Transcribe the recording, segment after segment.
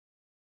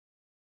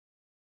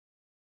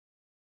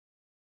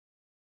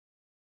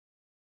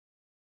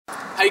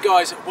Hey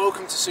guys,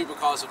 welcome to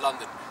Supercars of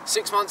London.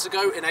 6 months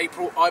ago in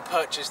April I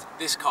purchased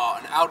this car,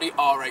 an Audi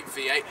R8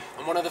 V8,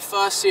 and one of the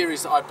first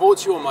series that I brought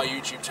to you on my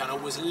YouTube channel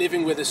was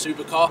living with a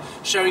supercar,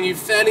 showing you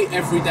fairly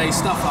everyday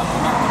stuff like the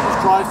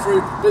McDonald's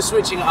drive-through, but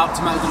switching it up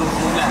to McDonald's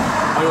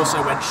Roulette. I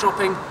also went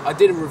shopping, I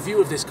did a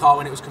review of this car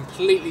when it was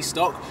completely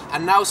stock,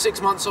 and now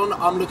 6 months on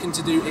I'm looking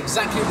to do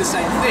exactly the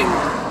same thing,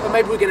 but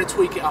maybe we're going to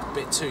tweak it up a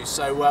bit too.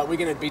 So we're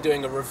going to be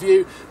doing a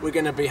review, we're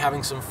going to be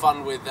having some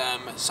fun with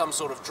some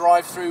sort of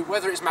drive-through,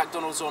 whether it's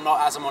McDonald's or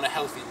not, as I'm on a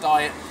healthy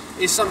diet,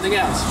 is something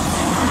else.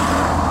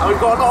 And we've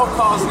got a lot of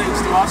cars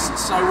next to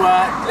us, so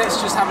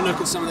let's just have a look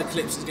at some of the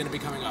clips that's going to be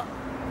coming up.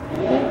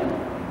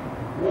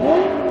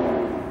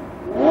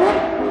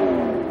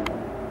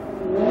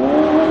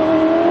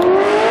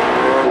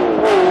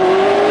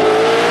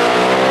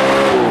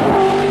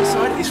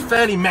 Inside is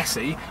fairly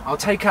messy. I'll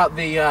take out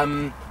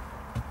the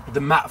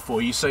mat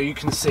for you so you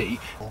can see.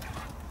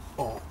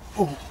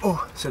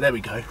 So there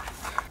we go.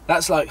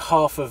 That's like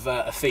half of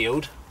a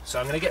field, so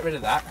I'm going to get rid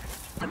of that.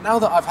 But now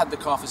that I've had the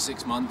car for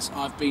 6 months,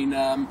 I've been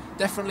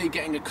definitely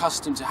getting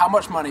accustomed to how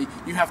much money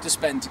you have to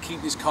spend to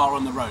keep this car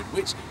on the road,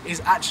 which is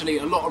actually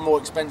a lot more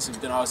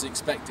expensive than I was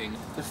expecting.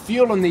 The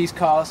fuel on these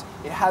cars,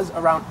 it has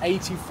around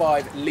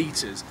 85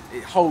 litres.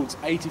 It holds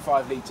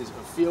 85 litres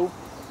of fuel,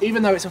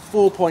 even though it's a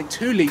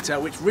 4.2 litre,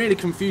 which really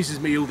confuses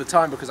me all the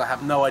time because I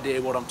have no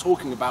idea what I'm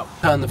talking about.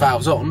 Turn the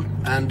valves on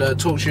and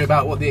talk to you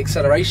about what the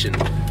acceleration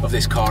of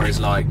this car is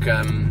like,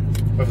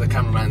 whether the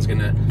cameraman's going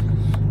to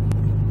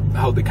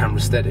hold the camera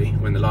steady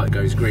when the light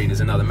goes green is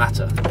another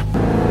matter.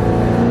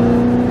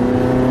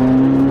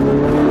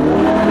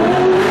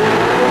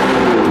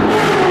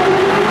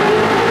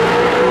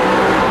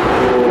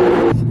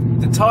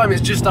 The time is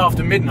just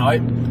after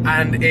midnight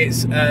and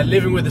it's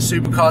Living with a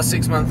Supercar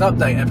 6 month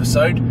update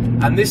episode,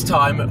 and this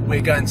time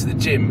we're going to the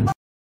gym.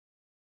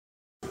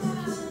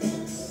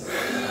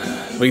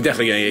 We're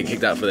definitely going to get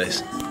kicked out for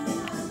this.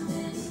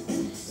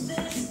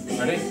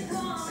 Ready?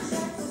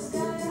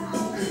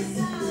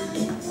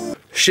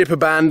 Ship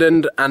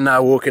abandoned and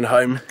now walking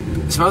home.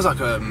 It smells like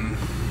a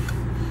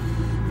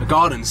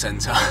garden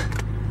centre.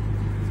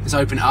 Let's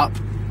open it up.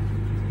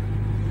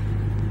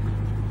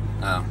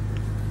 Oh,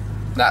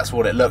 that's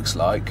what it looks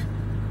like.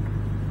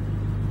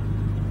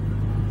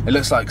 It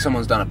looks like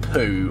someone's done a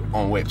poo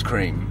on whipped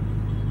cream.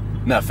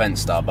 No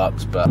offence,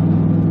 Starbucks, but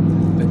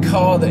the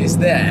car that is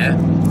there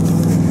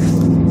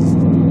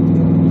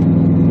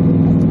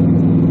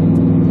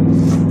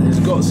has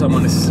got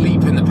someone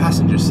asleep in the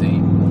passenger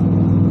seat.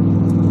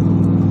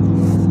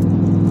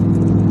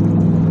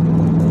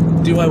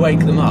 Do I wake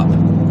them up?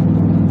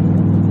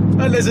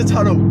 Oh, there's a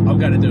tunnel. I'm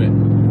going to do it.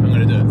 I'm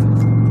going to do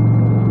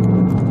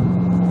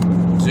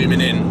it.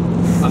 Zooming in.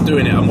 I'm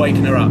doing it. I'm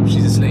waking her up.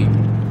 She's asleep.